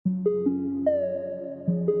You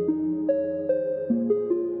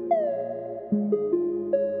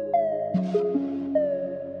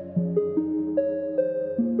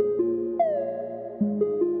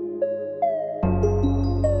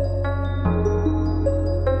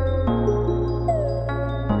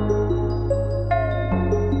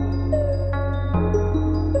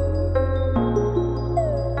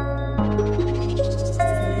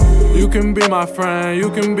can be my friend,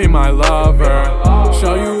 you can be my lover.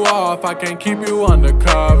 Show you off, I can't keep you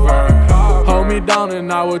undercover. Hold me down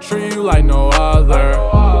and I will treat you like no other.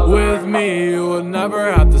 With me, you will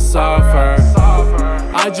never have to suffer.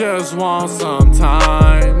 I just want some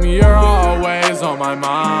time, you're always on my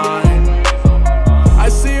mind. I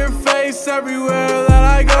see your face everywhere that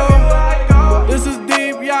I go. This is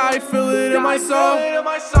deep, yeah, I feel it in my soul.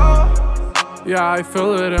 Yeah, I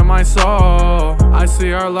feel it in my soul. I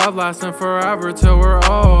see our love lasting forever till we're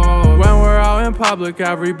old. When we're out in public,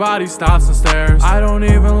 everybody stops and stares. I don't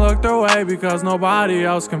even look their way because nobody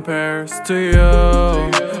else compares to you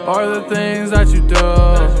or the things that you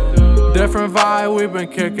do. Different vibe, we've been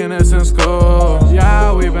kicking it since school.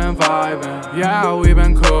 Yeah, we've been vibing, yeah, we've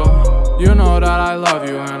been cool. You know that I love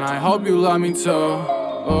you and I hope you love me too.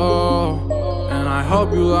 Oh, and I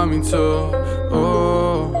hope you love me too.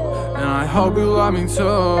 Oh, and I hope you love me too.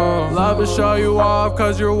 Love to show you off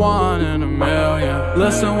cause you're one in a million.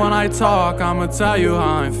 Listen when I talk, I'ma tell you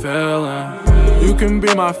how I'm feeling. You can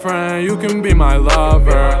be my friend, you can be my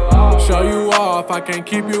lover. Show you off, I can't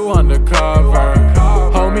keep you undercover.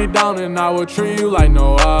 Hold me down and I will treat you like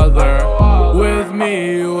no other. With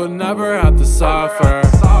me, you will never have to suffer.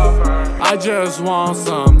 I just want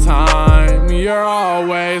some time, you're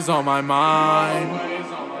always on my mind.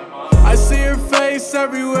 I see your face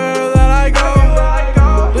everywhere that I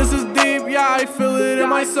go. This is deep, yeah, I feel it in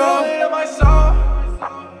my soul.